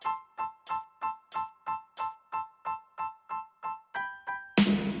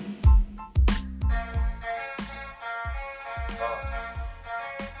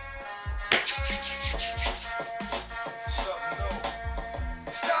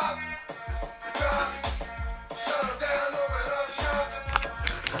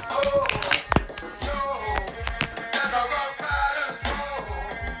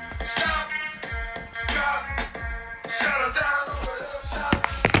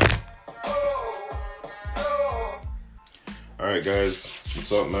Alright guys, what's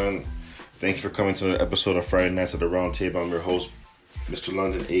up man? Thank you for coming to the episode of Friday Nights at the Round Table. I'm your host, Mr.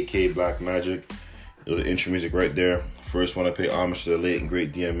 London, aka Black Magic. The intro music right there. First want to pay homage to the late and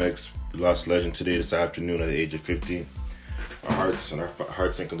great DMX. We lost legend today this afternoon at the age of 50. Our hearts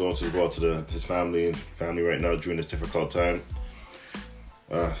and condolences go out to his family right now during this difficult time.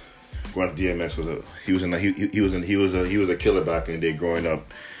 Going to DMX was a killer back in the day growing up.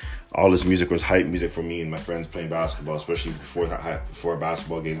 All this music was hype music for me and my friends playing basketball, especially before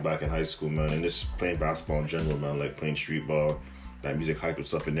basketball games back in high school, man. And just playing basketball in general, man, like playing street ball. That music hyped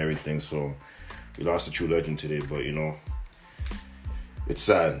us up and everything. So we lost a true legend today, but you know, it's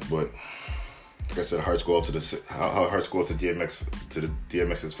sad. But like I said, hearts go out to DMX, to the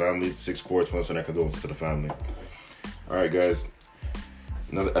DMX's family. 6 Sports, once and condolences to the family. All right, guys.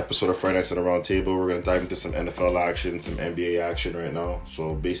 Another episode of Friday Nights at the Round Table. We're going to dive into some NFL action, some NBA action right now.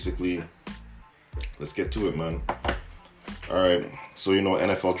 So basically, let's get to it, man. All right. So, you know,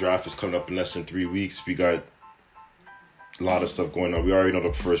 NFL draft is coming up in less than 3 weeks. We got a lot of stuff going on. We already know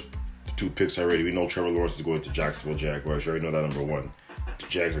the first 2 picks already. We know Trevor Lawrence is going to Jacksonville Jaguars. We already know that number 1. The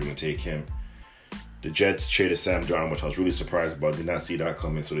Jags are going to take him. The Jets traded Sam Darnold, which I was really surprised about. Did not see that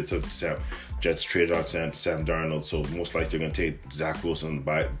coming. So they took Jets traded out Sam Darnold. So most likely they're going to take Zach Wilson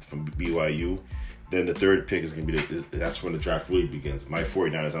from BYU. Then the 3rd pick is going to be that's when the draft really begins. My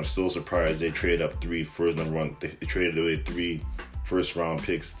 49ers, I'm still surprised they traded up 3 first number 1. They traded away 3 first round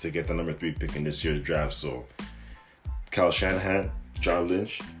picks to get the number 3 pick in this year's draft. So Kyle Shanahan, John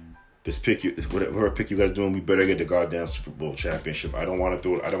Lynch. This pick, whatever pick you guys doing, we better get the goddamn Super Bowl championship. I don't want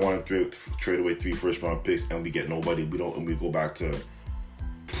to trade away 3 first round picks and we get nobody. And we go back to.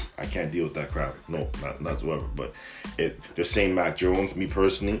 I can't deal with that crap. No, not whatsoever. But they're saying Mac Jones. Me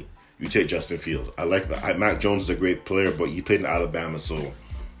personally, you take Justin Fields. I like that. Mac Jones is a great player, but he played in Alabama, so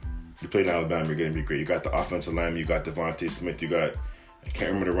you played in Alabama, you're gonna be great. You got the offensive lineman, you got Devontae Smith, I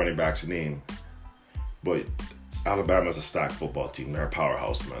can't remember the running back's name, but Alabama's a stacked football team. They're a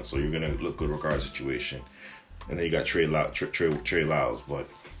powerhouse, man. So you're gonna look good regardless of situation. And then you got Trey Lyles. But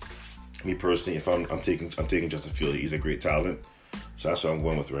me personally, if I'm taking Justin Fields, he's a great talent. So that's what I'm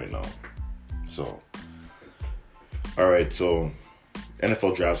going with right now. So, all right. So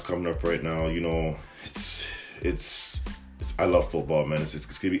NFL draft's coming up right now. You know, it's I love football, man.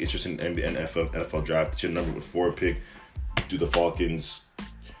 It's gonna be interesting. NFL draft. It's your number 4 pick. Do the Falcons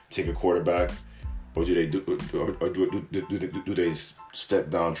take a quarterback? Or do they step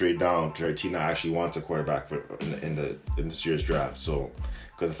down, trade down to a team that actually wants a quarterback in this year's draft? So,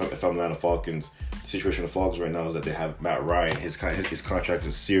 because if I'm Atlanta Falcons, the situation with the Falcons right now is that they have Matt Ryan. His contract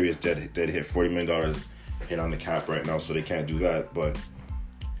is serious, dead hit, $40 million hit on the cap right now, so they can't do that. But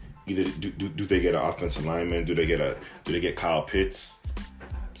either do they get an offensive lineman? Do they get Kyle Pitts?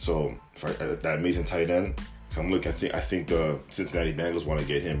 So for that amazing tight end. So I'm looking. I think the Cincinnati Bengals want to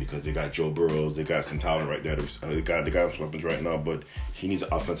get him because they got Joe Burrows. They got some talent right there. They got some weapons right now, but he needs an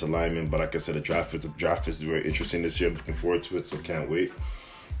offensive lineman. But like I said, the draft is very interesting this year. I'm looking forward to it, so can't wait.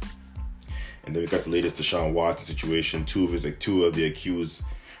 And then we got the latest Deshaun Watson situation. Two of his accusers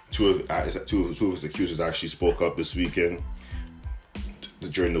actually spoke up this weekend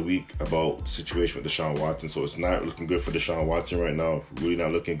during the week about the situation with Deshaun Watson. So it's not looking good for Deshaun Watson right now. Really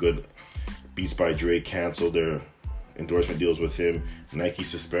not looking good. Beats by Dre canceled their endorsement deals with him. Nike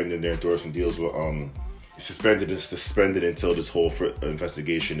suspended their endorsement deals with suspended until this whole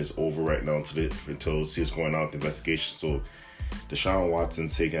investigation is over right now. Until see what's going on with the investigation. So Deshaun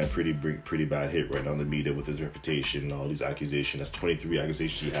Watson's taking a pretty bad hit right now in the media with his reputation and all these accusations. That's 23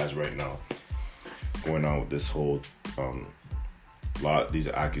 accusations he has right now going on with this whole these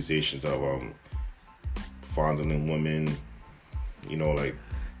accusations of fondling women, you know, like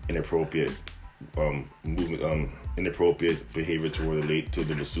inappropriate behavior toward the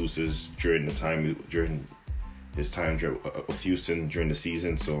masseuses during his time with Houston during the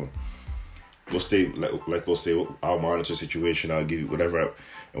season. So we'll stay I'll monitor the situation. I'll give you whatever,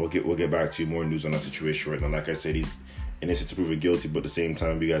 and we'll get back to you more news on that situation right now. Like I said, he's innocent to proven guilty, but at the same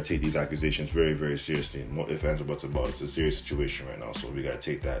time, we gotta take these accusations very, very seriously. No ifs, ands, or buts about it. It's a serious situation right now, so we gotta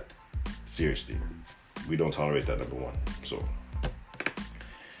take that seriously. We don't tolerate that, number 1. So.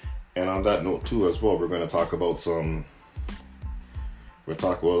 And on that note too, as well, we're going to talk about about what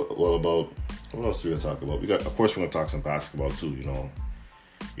else are we going to talk about? Of course, we're going to talk some basketball too.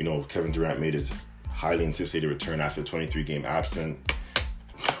 You know, Kevin Durant made his highly anticipated return after a 23-game absence.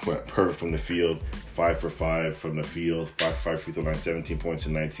 Went perfect from the field, 5 for 5 from the field, 5 free throw line, 17 points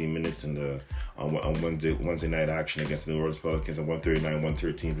in 19 minutes on Wednesday night action against the New Orleans Pelicans, a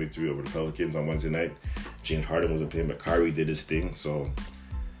 139-113 victory over the Pelicans on Wednesday night. James Harden was a pin, but Kyrie did his thing, so.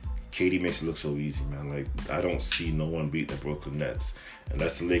 KD makes it look so easy, man. Like, I don't see no one beating the Brooklyn Nets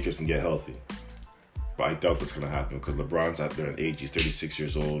unless the Lakers can get healthy. But I doubt that's gonna happen because LeBron's out there in age. He's 36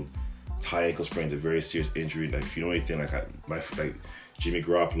 years old. High ankle sprain is a very serious injury. Like, if you know anything, like Jimmy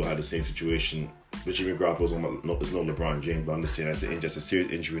Garoppolo had the same situation. But Jimmy Garoppolo's is no LeBron James. But I'm just saying that's a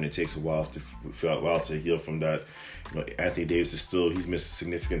serious injury, and it takes a while to heal from that. You know, Anthony Davis he's missed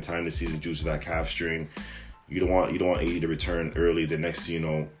significant time this season due to that calf strain. You don't want AD to return early. The next, you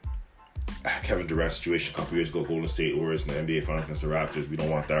know, Kevin Durant situation a couple years ago, Golden State Warriors in the NBA Finals against the Raptors. We don't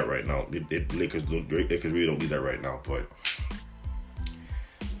want that right now. Lakers really don't need that right now. But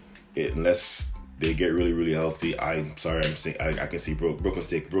unless they get really, really healthy, I'm sorry, I'm saying I can see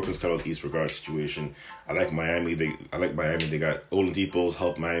Brooklyn's cut out the East regard situation. I like Miami. They got Oladipo's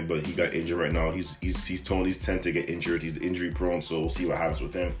helped Miami, but he got injured right now. He's tend to get injured. He's injury prone, so we'll see what happens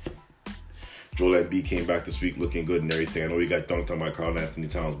with him. Joel Embiid came back this week looking good and everything. I know he got dunked on by Karl Anthony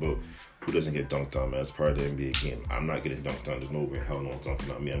Towns, but who doesn't get dunked on, man? It's part of the NBA game. I'm not getting dunked on. There's no way in hell no one's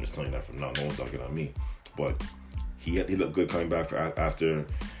dunking on me. I'm just telling you that from now. No one's dunking on me. But he looked good coming back after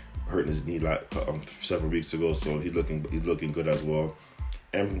hurting his knee several weeks ago. So he's looking good as well.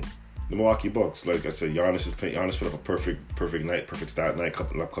 And the Milwaukee Bucks, like I said, Giannis put up a perfect stat night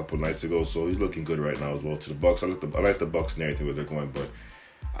a couple nights ago. So he's looking good right now as well. To the Bucks, I like the Bucks and everything where they're going, but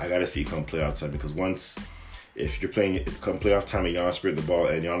I gotta see come playoff time, because if you're playing come playoff time and Giannis spread the ball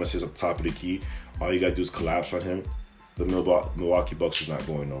and Giannis is up top of the key, all you gotta do is collapse on him. The Milwaukee Bucks is not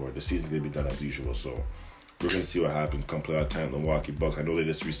going nowhere. The season's gonna be done as usual. So we're gonna see what happens come playoff time. The Milwaukee Bucks. I know they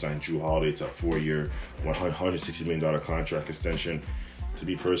just re-signed Jrue Holiday to a 4-year, $160 million contract extension. To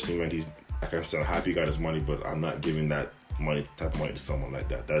me personally, man, he's like I said, I'm happy he got his money, but I'm not giving that type of money to someone like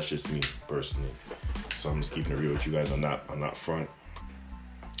that. That's just me personally. So I'm just keeping it real with you guys on that front.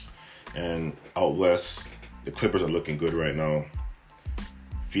 And out west, the Clippers are looking good right now.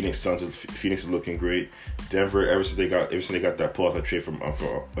 Phoenix is looking great. Denver, ever since they got that pull off that trade for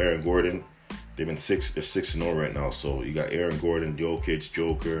Aaron Gordon, they've been 6-0 right now. So you got Aaron Gordon, Jokic,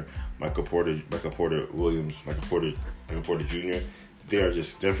 Joker, Michael Porter Williams, Michael Porter Jr.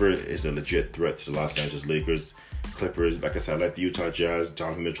 Denver is a legit threat to the Los Angeles Lakers. Clippers, like I said, I like the Utah Jazz.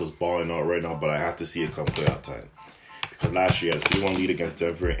 Donovan Mitchell's balling out right now, but I have to see it come playoff time. Because last year, you had a 3-1 lead against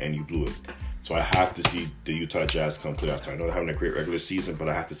Denver, and you blew it. So I have to see the Utah Jazz come playoff time. I know they're having a great regular season, but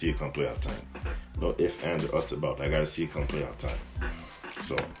I have to see it come playoff time. No ifs, ands, or uts about it. I got to see it come playoff time.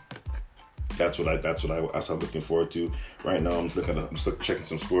 So that's what I'm looking forward to. Right now, I'm checking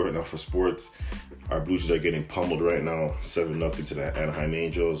some score right now for sports. Our Blue Jays are getting pummeled right now, 7-0 to the Anaheim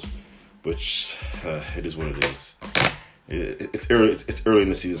Angels, which it is what it is. It's early in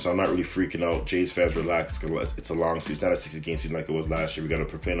the season, so I'm not really freaking out. Jays fans, relax. It's a long season. It's not a 60-game season like it was last year. We got to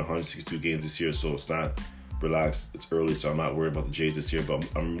prepare 162 games this year, so it's not relaxed. It's early, so I'm not worried about the Jays this year. But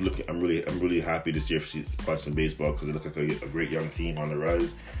I'm really happy this year to watch some baseball because they look like a great young team on the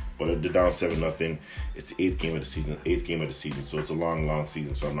rise. But they're down 7-0. It's the eighth game of the season. So it's a long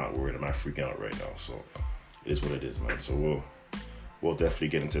season. So I'm not worried. I'm not freaking out right now. So it is what it is, man. So we'll definitely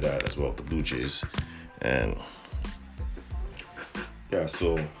get into that as well. The Blue Jays and. Yeah,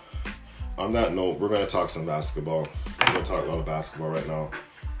 so on that note, we're going to talk some basketball. We're going to talk a lot of basketball right now.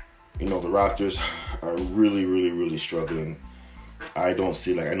 You know, the Raptors are really, really, really struggling. I don't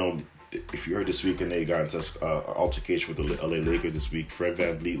see, I know if you heard this weekend, they got into an altercation with the LA Lakers this week. Fred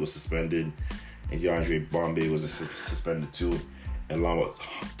VanVleet was suspended, and DeAndre Bombay was suspended too. And along with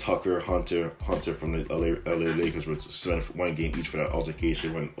Hunter from the LA Lakers were suspended for 1 game each for that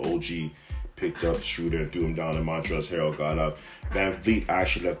altercation when OG picked up Schroeder and threw him down, and Montrezl Harrell got up. VanVleet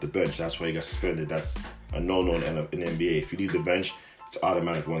actually left the bench. That's why he got suspended. That's a no-no in the NBA. If you leave the bench, it's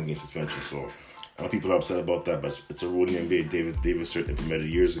automatic 1-game suspension. So a lot of people are upset about that, but it's a rule in the NBA. David Stern implemented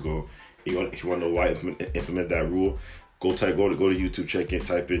years ago. If you want to know why implement that rule, go to YouTube, check in,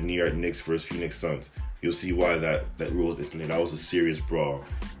 type in New York Knicks versus Phoenix Suns. You'll see why that rule was implemented. That was a serious brawl.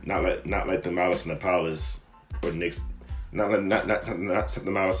 Not like the Malice in the Palace or Knicks. Not the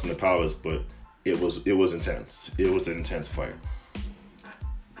Malice in the Palace, but it was intense. It was an intense fight.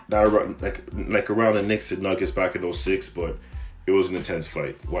 Not around around the Knicks and Nuggets back in 2006, but it was an intense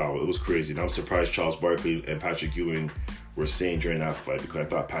fight. Wow, it was crazy. And I'm surprised Charles Barkley and Patrick Ewing were sane during that fight, because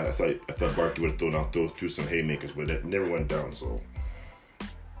I thought Barkley would have threw some haymakers, but it never went down. So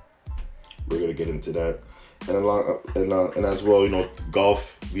we're gonna get into that. And as well, you know,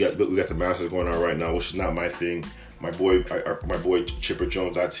 golf. We got the Masters going on right now, which is not my thing. My boy Chipper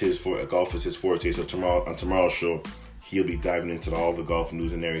Jones, golf is his forte. So on tomorrow's show, he'll be diving into all the golf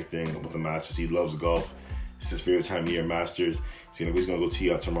news and everything with the Masters. He loves golf. It's his favorite time of year, Masters. So he's gonna go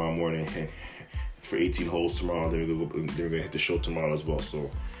tee up tomorrow morning for 18 holes tomorrow. Then we're gonna hit the show tomorrow as well. So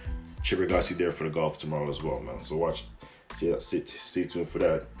Chipper Gossi there for the golf tomorrow as well, man. So stay tuned for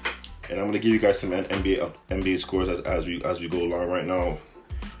that. And I'm gonna give you guys some NBA scores as we go along right now.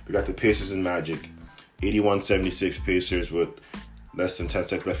 We got the Pacers and Magic, 81-76 Pacers with less than 10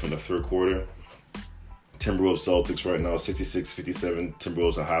 seconds left in the third quarter. Timberwolves Celtics right now, 66-57.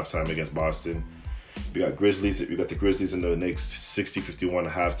 Timberwolves at halftime against Boston. We got the Grizzlies and the Knicks, 60-51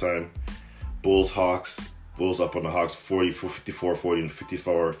 at halftime. Bulls Hawks. Bulls up on the Hawks, 54-40 and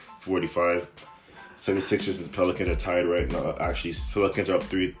 54-45. 76ers and the Pelicans are tied right now. Actually, Pelicans are up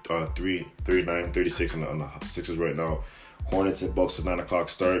 39-36 on the Sixers right now. Hornets and Bucks at 9 o'clock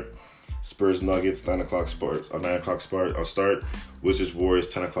start. Spurs Nuggets 9 o'clock start. Wizards Warriors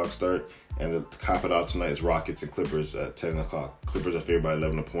 10 o'clock start. And to cap it out tonight is Rockets and Clippers at 10 o'clock. Clippers are favored by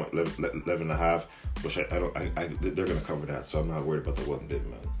 11 and a half, which they're gonna cover that, so I'm not worried about the one bit,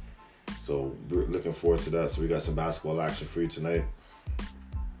 man. So we're looking forward to that. So we got some basketball action for you tonight.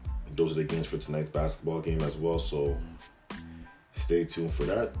 Those are the games for tonight's basketball game as well. So stay tuned for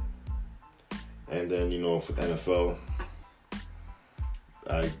that. And then for the NFL,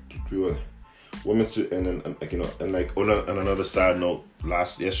 women's on another side note,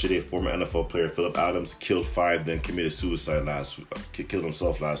 yesterday former NFL player Phillip Adams killed 5, then committed suicide killed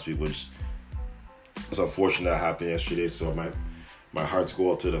himself last week, which is unfortunate that happened yesterday. So my hearts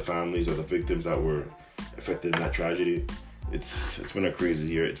go out to the families of the victims that were affected in that tragedy. It's been a crazy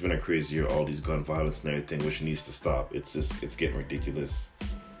year. It's been a crazy year, all these gun violence and everything, which needs to stop. It's getting ridiculous.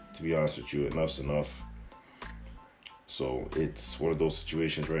 To be honest with you, enough's enough. So it's one of those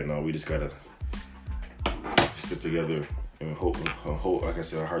situations right now. We just gotta sit together and hope. Like I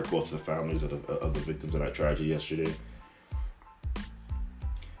said, our heart goes to the families of the victims of that tragedy yesterday.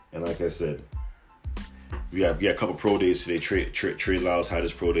 And like I said, we got a couple pro days today. Trey Lyles had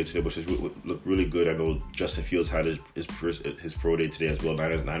his pro day today, which looked really good. I know Justin Fields had his pro day today as well.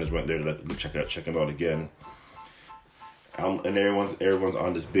 Niners went there to check him out again. And everyone's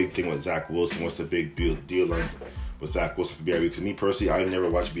on this big thing with Zach Wilson. What's the big deal with Zach Wilson for BYU? Because me personally, I never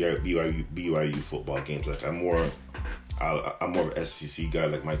watch BYU football games. Like I'm more of an SEC guy.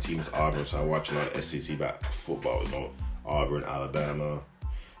 Like my team is Auburn, so I watch a lot of SEC football. Auburn, Alabama,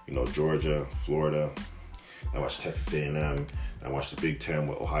 Georgia, Florida. I watch Texas A&M. I watch the Big Ten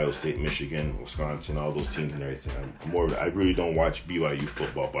with Ohio State, Michigan, Wisconsin, all those teams and everything. I really don't watch BYU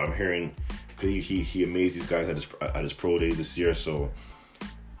football, but I'm hearing he amazed these guys at his pro day this year. So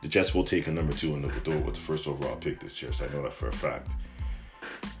the Jets will take a number 2 with the first overall pick this year. So I know that for a fact.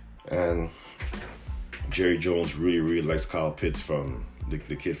 And Jerry Jones really likes Kyle Pitts from the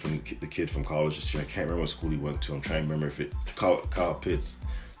kid from college this year. I can't remember what school he went to. I'm trying to remember if it Kyle Pitts.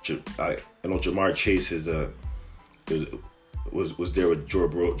 I know Jamar Chase was there with Joe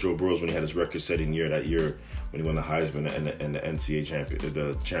Burrows when he had his record-setting year that year when he won the Heisman and the NCAA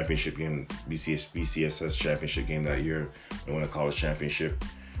the championship game, BCSS championship game that year when he won a college championship.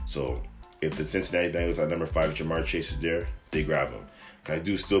 So if the Cincinnati Bengals at number 5, Jamar Chase is there, they grab him. I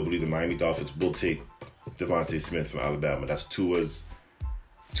do still believe the Miami Dolphins will take Devontae Smith from Alabama. That's Tua's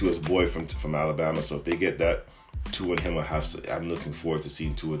boy from Alabama. So if they get that, Tua and him will have. I'm looking forward to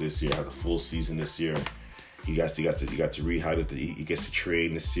seeing Tua this year. Have a full season this year. He got to rehab. He gets to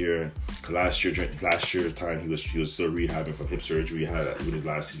train this year. Last year time he was still rehabbing from hip surgery he had with his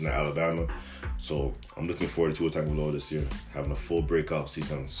last season at Alabama. So I'm looking forward to Tua Tagovailoa this year, having a full breakout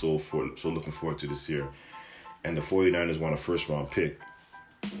season. So looking forward to this year. And the 49ers want a first round pick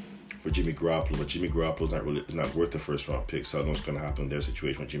for Jimmy Garoppolo, but Jimmy Garoppolo is not worth the first round pick. So I know what's going to happen in their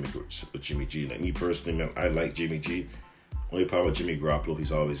situation with Jimmy G. Like me personally, man, I like Jimmy G. Only problem with Jimmy Garoppolo,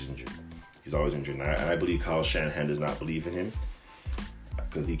 he's always injured. And I believe Kyle Shanahan does not believe in him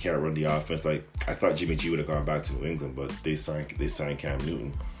because he can't run the offense. Like I thought Jimmy G would have gone back to New England, but they signed Cam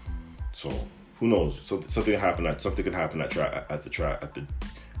Newton. So who knows? So something can happen at the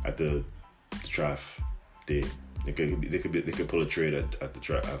draft day. They could pull a trade at the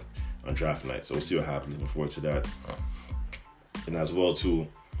draft on draft night. So we'll see what happens. Looking forward to that. And as well too,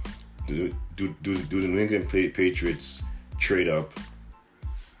 do the New England Patriots trade up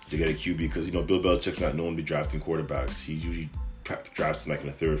to get a QB? Because Bill Belichick's not known to be drafting quarterbacks. He usually drafts them like in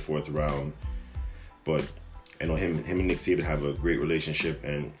the 3rd or 4th round. But I know him and Nick Saban have a great relationship,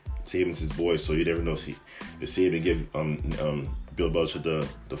 and Saban's his boy, so you never know if Saban give Bill Belichick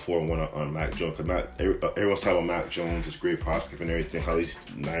the 4-1 on Mac Jones. Everyone's talking about Mac Jones, this great prospect and everything. How he's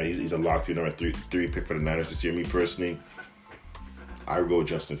a locked in number 3 pick for the Niners this year. Me personally, I would go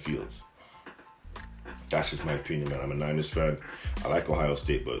Justin Fields. That's just my opinion, man. I'm a Niners fan. I like Ohio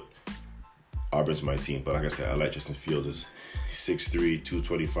State, but Auburn's my team. But like I said, I like Justin Fields. He's 6'3",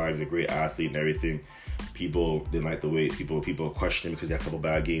 225. He's a great athlete and everything. People didn't like the way people questioned him because he had a couple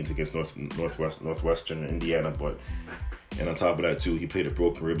bad games against Northwestern and Indiana. And on top of that too, he played a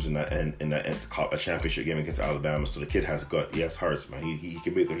broken ribs in a championship game against Alabama. So the kid has gut. He has hearts, man. He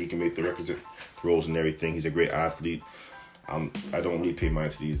can make the requisite throws and everything. He's a great athlete. I don't really pay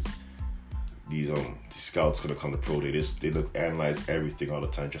mind to these scouts gonna come to pro day. They look analyze everything all the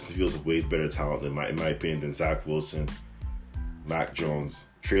time. Justin Fields is way better talent in my opinion than Zach Wilson, Mac Jones,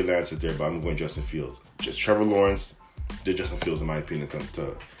 Trey Lance is there, but I'm going Justin Fields. Just Trevor Lawrence did Justin Fields in my opinion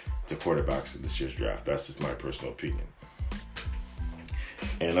to quarterbacks in this year's draft. That's just my personal opinion.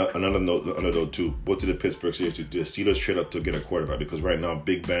 And another note too. What did the Pittsburgh Steelers do? The Steelers trade up to get a quarterback because right now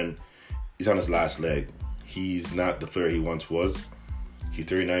Big Ben, he's on his last leg. He's not the player he once was. He's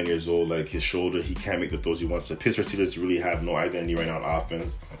 39 years old. Like his shoulder, he can't make the throws he wants. The Pittsburgh Steelers really have no identity right now on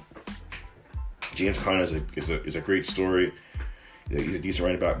offense. James Conner is a great story. He's a decent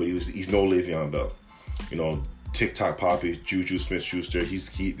running back, but he's no Le'Veon Bell. You know, TikTok Poppy, Juju Smith-Schuster.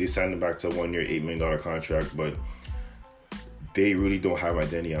 They signed him back to a 1-year, $8 million contract, but they really don't have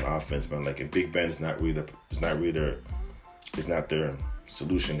identity on offense, man. Like, and Big Ben is not their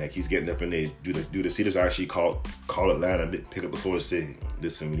solution. Like, he's getting up in age. Do the Steelers actually call Atlanta, pick up the phone and say,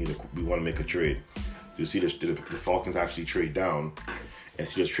 listen, we want to make a trade? Do the Falcons actually trade down and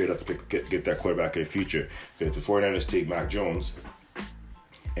Steelers trade up to get that quarterback in the future? Because if the 49ers take Mac Jones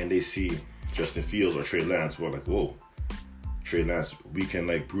and they see Justin Fields or Trey Lance, well, like, whoa, Trey Lance, we can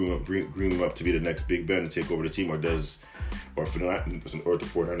like groom him up to be the next Big Ben and take over the team, or the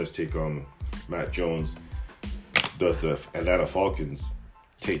 49ers take Matt Jones. Does the Atlanta Falcons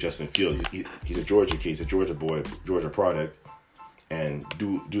take Justin Fields? He's a Georgia kid, he's a Georgia boy, Georgia product, and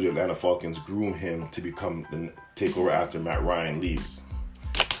do the Atlanta Falcons groom him to take over after Matt Ryan leaves?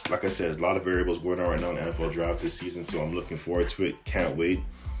 Like I said, there's a lot of variables going on right now in the NFL draft this season, so I'm looking forward to it. Can't wait.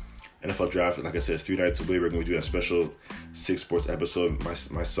 NFL draft, like I said, it's 3 nights away. We're going to be doing a special 6 Sports episode.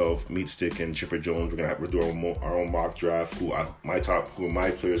 Myself, Meat Stick, and Chipper Jones. We're doing our own mock draft. Who my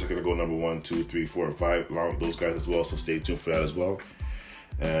players are going to go number 1, 2, 3, 4, and 5, along with those guys as well. So stay tuned for that as well.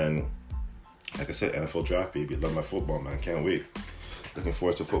 And like I said, NFL draft, baby. Love my football, man. Can't wait. Looking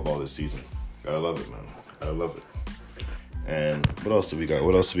forward to football this season. Gotta love it, man. Gotta love it. And what else do we got?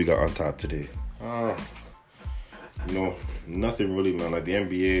 What else do we got on top today? Nothing really, man. Like the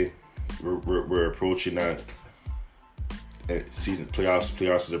NBA. We're approaching that season.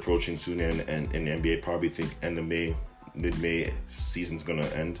 Playoffs is approaching soon, and the NBA probably think end of May, mid-May, season's gonna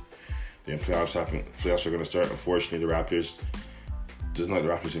end. Then playoffs happen. Playoffs are gonna start. Unfortunately, the Raptors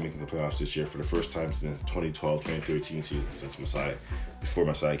are making the playoffs this year for the first time since 2012-2013 season, since before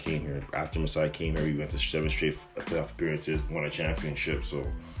Masai came here. After Masai came here, we went to 7 straight playoff appearances, won a championship. So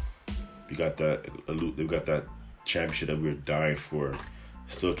we got that championship that we were dying for.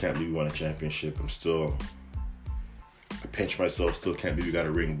 Still can't believe we won a championship. I pinch myself. Still can't believe we got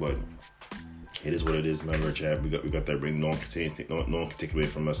a ring, but it is what it is, man. We're a champ. We got that ring. No one can take it away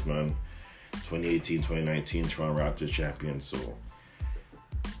from us, man. 2018, 2019, Toronto Raptors champions. So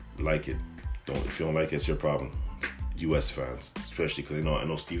like it. If you don't like it, it's your problem. U.S. fans, especially because I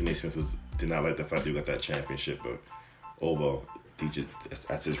know Stephen A. Smith did not like the fact that we got that championship, but oh well,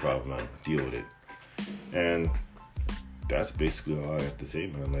 that's his problem, man. Deal with it. And that's basically all I have to say,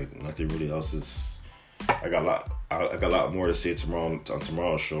 man. Like nothing really else is. I got a lot more to say tomorrow on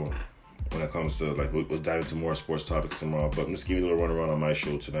tomorrow's show when it comes to like we'll dive into more sports topics tomorrow. But I'm just giving you a little runaround on my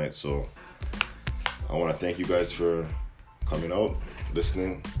show tonight. So I want to thank you guys for coming out,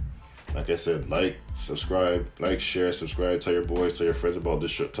 listening. Like I said, subscribe, share, subscribe. Tell your boys, tell your friends about this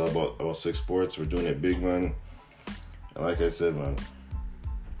show. Tell about 6 Sports. We're doing it big, man. And like I said, man,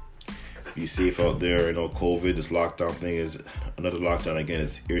 be safe out there. I know COVID, this lockdown thing is another lockdown again.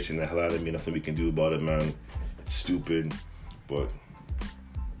 It's irritating the hell out of me. Nothing we can do about it, man. It's stupid, but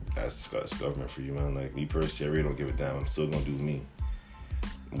that's government for you, man. Like me personally, I really don't give a damn. I'm still gonna do me.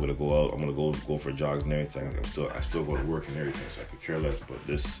 I'm gonna go out. I'm gonna go for jogs and everything. I still go to work and everything, so I could care less. But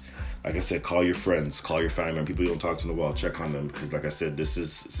this, like I said, call your friends, call your family, and people you don't talk to in a while. Check on them because, like I said, it's a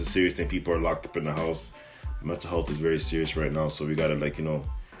serious thing. People are locked up in the house. Mental health is very serious right now, so we gotta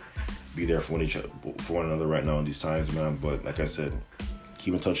be there for one another right now in these times, man. But like I said,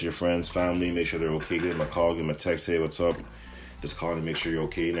 keep in touch with your friends, family, make sure they're okay. Give them a call, give them a text, hey, what's up? Just call and make sure you're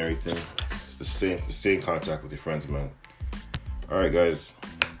okay and everything. Just stay in contact with your friends, man. All right, guys.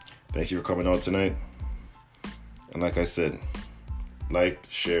 Thank you for coming on tonight. And like I said, like,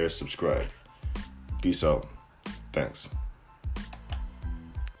 share, subscribe. Peace out. Thanks.